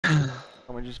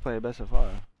we just play best of 5?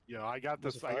 Yo, I got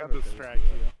this. Best of I five, got this okay, track.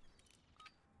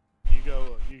 You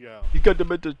go. You go. You got the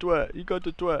mental twat. You got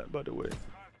the twat, by the way.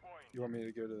 You want me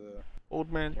to go to the?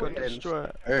 Old man got the Yeah,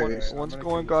 strat. Alright. One's I'm gonna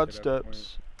going kill God this kid at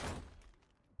steps.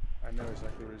 I know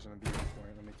exactly where he's gonna be at this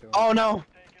point. Let me kill him. Oh no!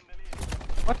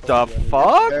 What Told the you I knew.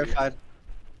 fuck? Verified.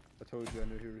 I told you I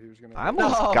knew he was gonna. I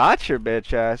almost No. got your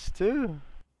bitch ass too.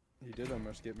 He did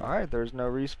almost get me. Alright, there's no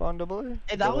respawn delay.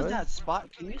 Hey, that was Delay? that spot.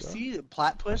 Can you Okay. see the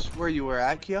plat push where you were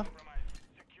at, Kyo?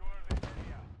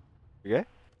 Okay.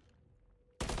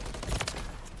 You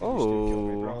still killed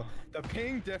me, Oh. bro. The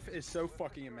ping diff is so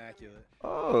fucking immaculate.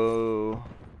 Oh.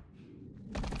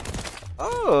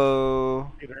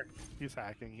 Oh. Peter, he's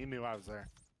hacking. He knew I was there.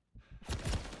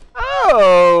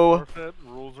 Oh. Forfeit.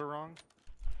 Rules are wrong.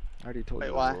 I already told Wait,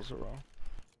 you why? the rules are wrong.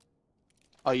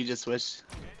 Oh, you just switched.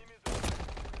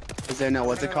 Is there no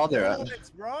what's it called there?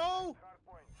 Bro.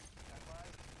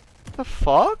 What the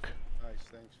fuck? Nice,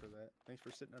 thanks for that. Thanks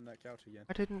for sitting on that couch again.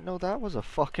 I didn't know that was a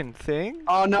fucking thing.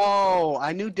 Oh no!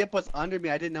 I knew Dip was under me.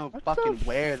 I didn't know What fucking the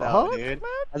where though, fuck, dude. man?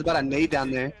 I was about to nade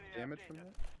down there. Damage from that?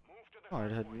 Oh, I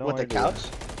had no What, the idea. couch?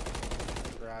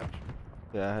 Garage.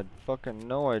 Yeah, I had fucking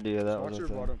no idea that Just watch was a your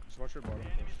thing. bottom. Just watch your bottom.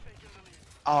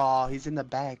 Oh, he's in the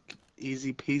back.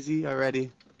 Easy peasy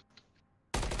already.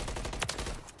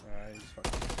 Alright, he's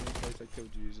fucking. Same place I killed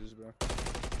Jesus, bro.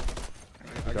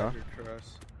 I Okay. got your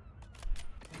trust.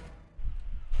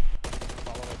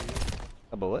 Follow up you.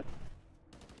 A bullet?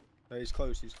 No, he's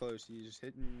close. He's close. He's just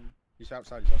hitting. He's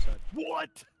outside. He's outside.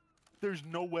 What? There's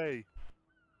no way.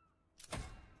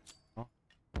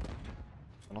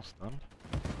 Funnel stunned.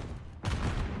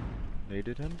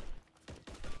 Naded him.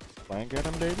 Flank at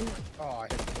him, baby. Oh, I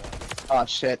hit him twice. Oh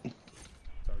shit. It's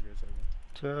all good. It's all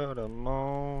good. To the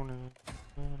morning. To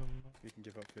the morning. You can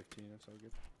give up 15. It's all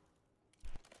good.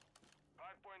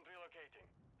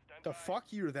 The fuck?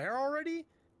 You're there already?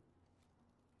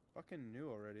 Fucking knew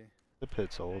already. The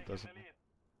pit's old, doesn't it?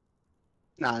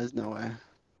 Nah, there's no way.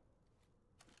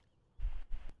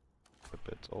 The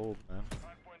pit's old, man.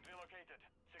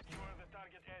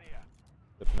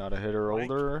 If not a hitter Blank.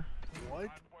 older. What?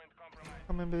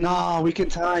 Come in, baby. No, we can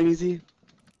time easy.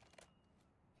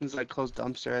 It's like closed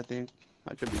dumpster, I think.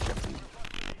 I could be tripping.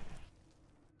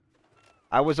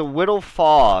 I was a whittle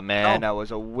fall, man. Oh. I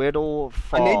was a whittle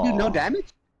fall. And they do no damage?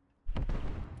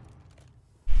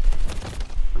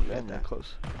 Damn, they're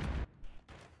close.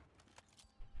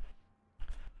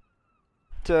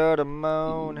 To the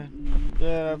morning.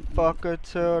 Yeah, fuck her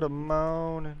to the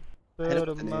morning. Hit To him the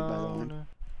with the nade, by the way. morning.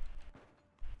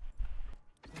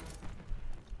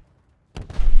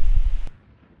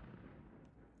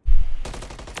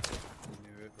 You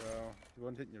knew it, bro. You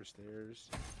wasn't hitting your stairs.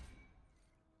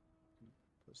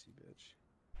 Pussy bitch.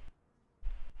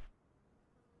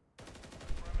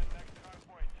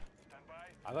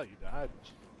 I thought you died.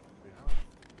 To be honest.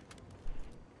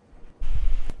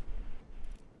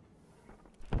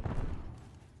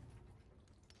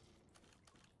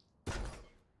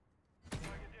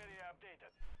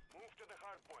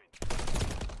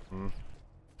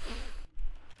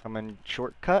 I'm in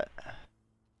shortcut.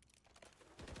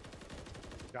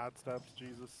 God steps,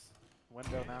 Jesus.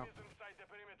 Window now.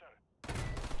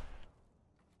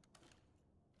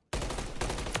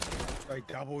 Like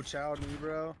double chowed me,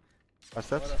 bro. What's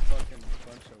What that? a fucking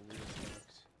bunch of weird fucks.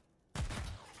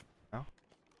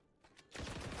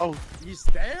 Oh, He's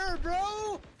there,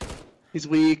 bro. he's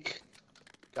weak.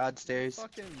 God stairs.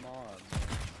 Fucking mob.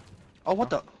 Oh,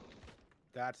 what the?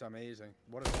 That's amazing.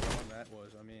 What a run that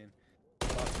was. I mean.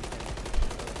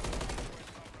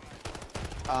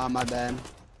 My bad.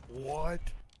 What?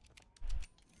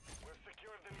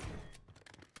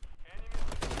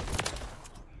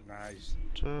 Nice.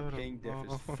 To the King diff is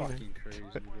morning. fucking crazy,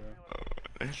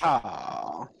 bro.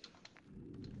 Oh.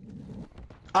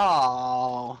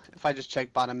 Oh. If I just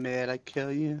check bottom mid, I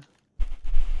kill you.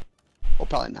 Well,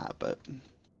 probably not, but.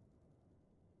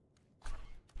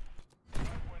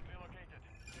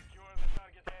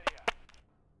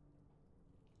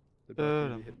 The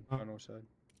back hit the tunnel side.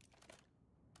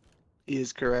 He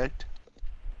is correct.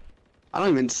 I don't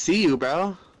even see you,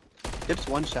 bro. Dip's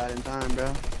one shot in time,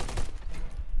 bro.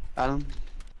 Got him.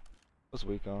 What's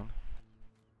weak on?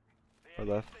 Or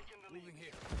left?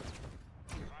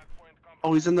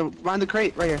 Oh, he's in the around the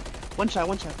crate right here. One shot,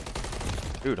 one shot.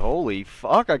 Dude, holy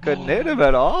fuck! I couldn't hit him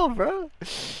at all, bro.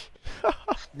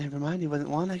 Never mind, he wasn't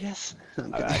one, I guess.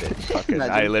 I'm I kidding. didn't fucking.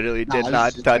 Imagine. I literally Nah, did this not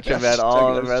is just touch like him a at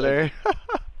all, struggle, brother.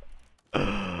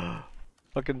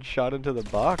 Fucking shot into the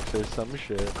box or some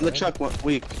shit. On the man. truck,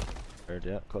 weak. Third,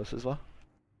 yeah, close as well.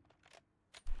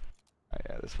 Oh,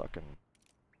 yeah, this fucking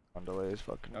on delay is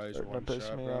fucking Oh, he's starting to one piss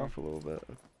shot, me bro. off a little bit.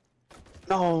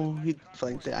 No, he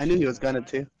flanked it. I knew he was gonna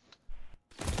too.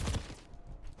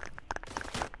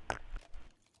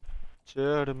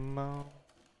 To the moon.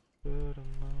 To the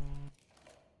moon.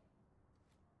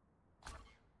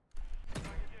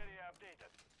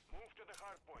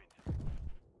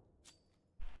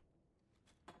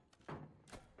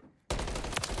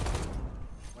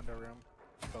 Window room.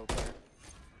 Both there.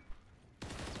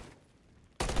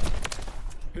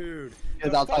 Dude. He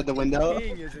was outside the window.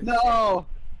 King is insane. No!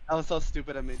 That was so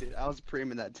stupid of me, dude. I was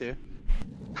preeming that too.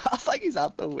 I was like, he's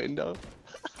out the window.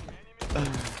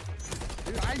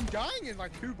 Dude, I'm dying in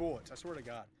like 2 bullets. I swear to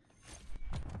God.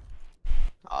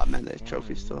 Oh man, that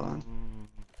trophy's still on.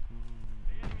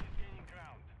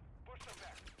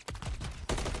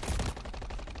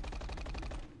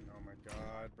 Oh my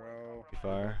God, bro.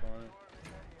 Fire.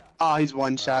 Oh, he's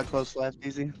one shot close left,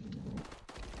 easy.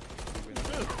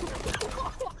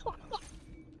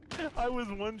 I was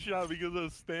one shot because I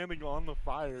was standing on the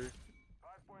fire.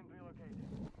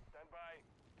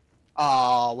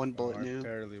 Oh, one Oh, bullet I new.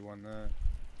 barely won that.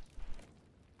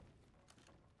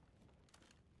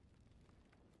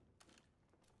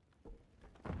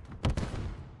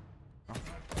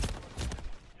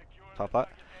 Top that.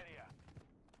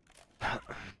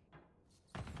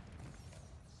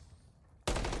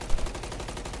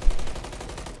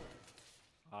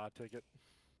 Take it.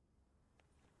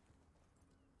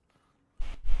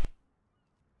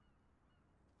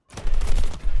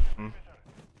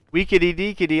 Weekity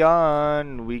deekity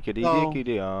on. Weekity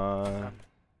deekity on.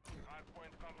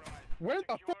 Where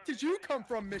the fuck did you come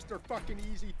from, Mr. Fucking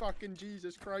Easy Fucking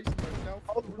Jesus Christ myself?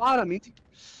 Oh, the bottom, easy.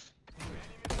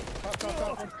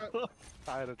 Top, one cut.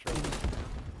 I had a trophy.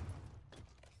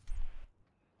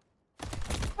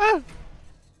 Ah!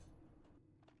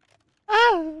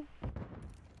 Ah!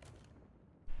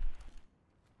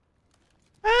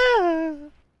 Ah! Ah!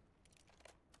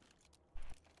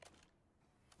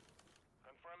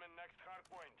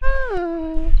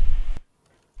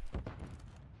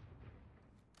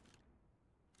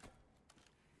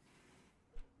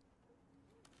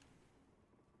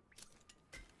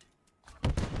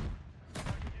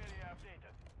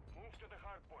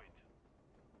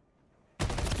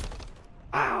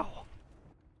 Ow!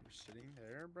 You're sitting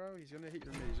there, bro? He's gonna hit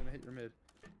your mid. He's gonna hit your mid.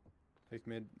 Take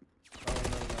mid. Oh,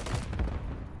 no.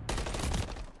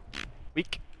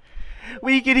 Weak.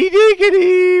 Weekity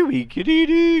deekity. Weekity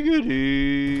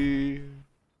deekity.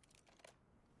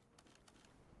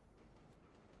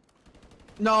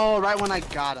 No, right when I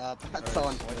got up. That's so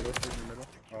Alright, unfair. slide over in the middle.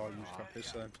 Oh, you just got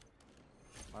pissed then.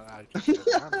 I can't get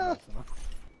around fast enough.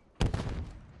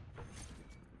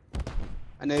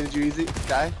 I naded you easy.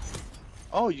 Die.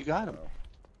 Oh, you got him.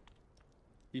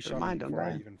 He Never shot mind, me don't before I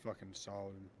die. even fucking saw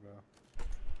him, bro.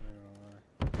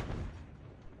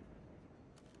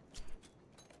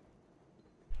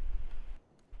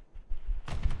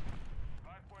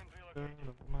 I ain't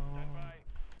gonna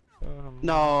lie.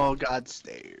 No, God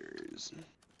stairs.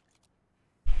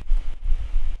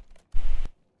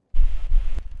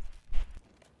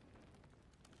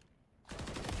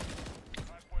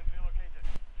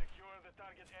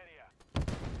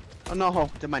 Oh no,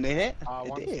 did my nade hit? It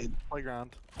One's did.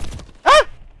 playground. Ah!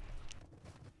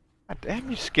 God damn,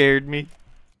 you scared me.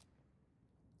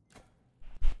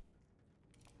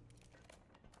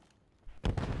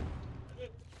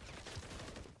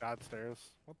 God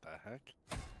stairs. What the heck?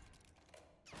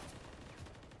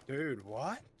 Dude,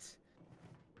 what?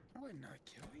 How did I not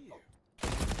kill you?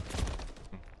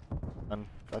 And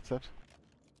that's it.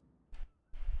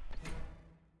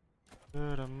 To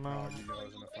the Oh, moon. you know I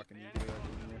was in a fucking eagle,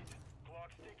 didn't you?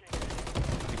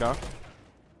 You gone?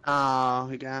 Oh,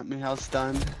 he got me. I was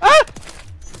stunned. Ah!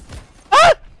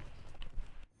 Ah!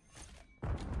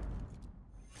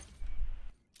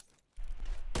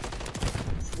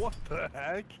 What the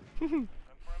heck? We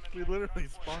literally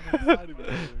spawned inside of each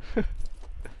other.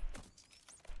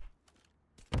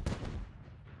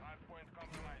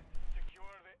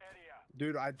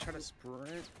 Dude, I'd try to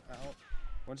sprint out.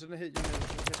 One's gonna hit you, one's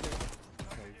gonna hit you.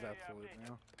 Okay, he's absolute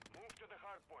now.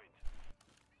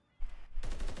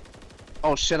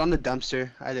 Oh shit, on the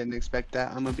dumpster. I didn't expect that.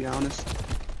 I'm gonna be honest.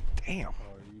 Damn.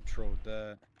 Oh, you trolled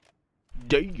that.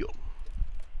 Damn.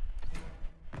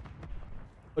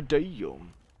 Oh,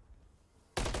 damn.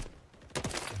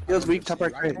 He was weak, I top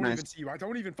don't right, even great, see you. I don't nice. even see you. I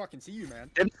don't even fucking see you, man.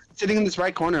 They're sitting in this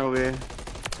right corner over here.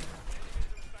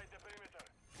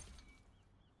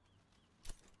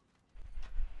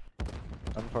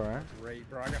 I'm for it. Great,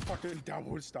 bro. I got fucking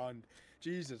double stunned.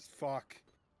 Jesus fuck.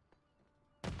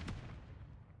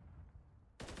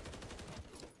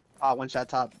 Ah, one shot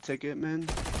top ticket, man.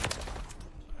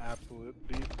 Absolute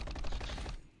deep.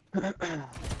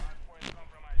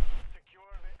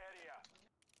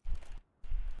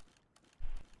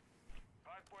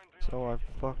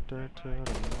 after to the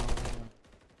morning.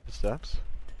 Steps?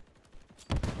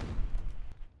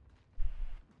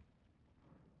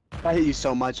 I hit you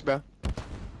so much, bro.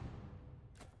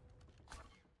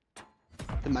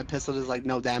 And my pistol does like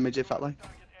no damage, it felt like.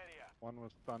 One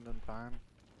was stunned in time.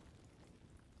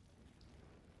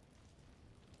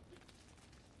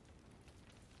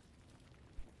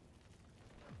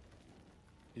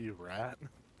 You rat.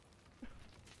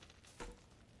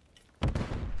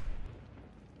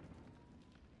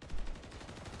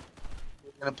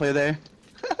 Gonna play there.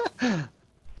 He's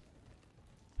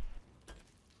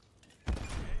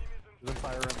in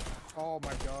fire room. Oh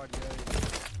my god,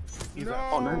 yeah. He's No!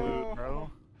 at blue,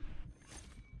 bro.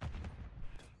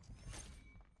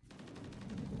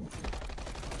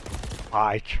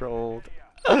 I trolled.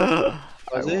 Was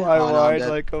I it? Oh, no, I'm lied dead.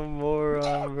 like a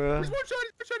moron, bro. He's one shot,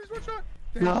 he's one shot!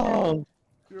 Thank No. you.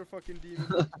 You're a fucking demon.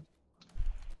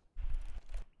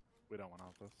 We don't want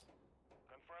out this.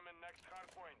 Confirming next hard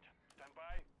point. Stand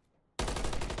by.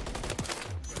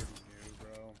 Already knew,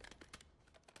 bro.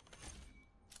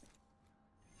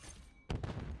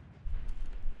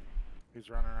 He's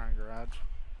running around garage.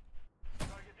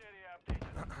 Target area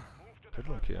updated. Move to the Could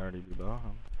look, he already be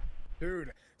bottom.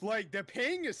 Dude, like, the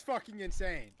ping is fucking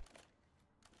insane.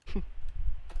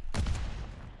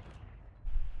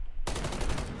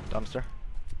 Dumpster.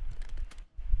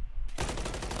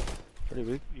 Pretty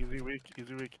weak. Easy weak,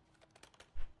 easy weak.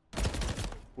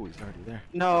 Ooh, he's already there.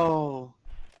 No.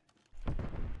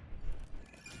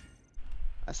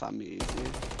 I saw me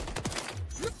easy.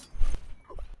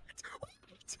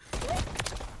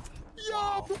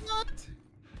 Yo, what?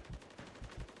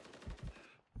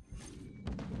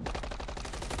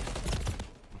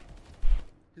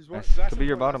 He's one, Nice. that's Could be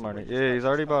your one, bottom, that's Arnie. one. Yeah, he's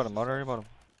already Just bottom. touch, Already just bottom.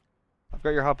 I've got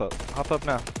your hop up. Hop up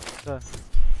now. Done.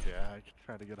 Yeah, I could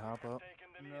try to get hop up. taking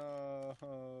the lead. No.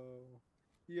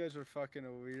 You guys are fucking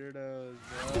weirdos,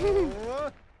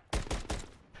 bro.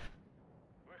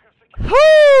 We have secured.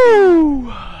 Woo!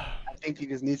 I think you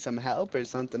just need some help or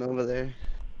something over there.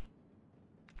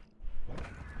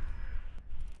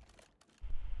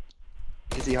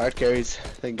 Easy hard carries,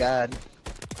 thank God.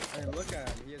 Hey, look at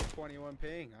him. He has 21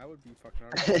 ping. I would be fucking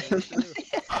alright.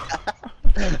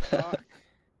 Fuck.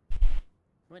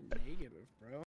 What negative, bro?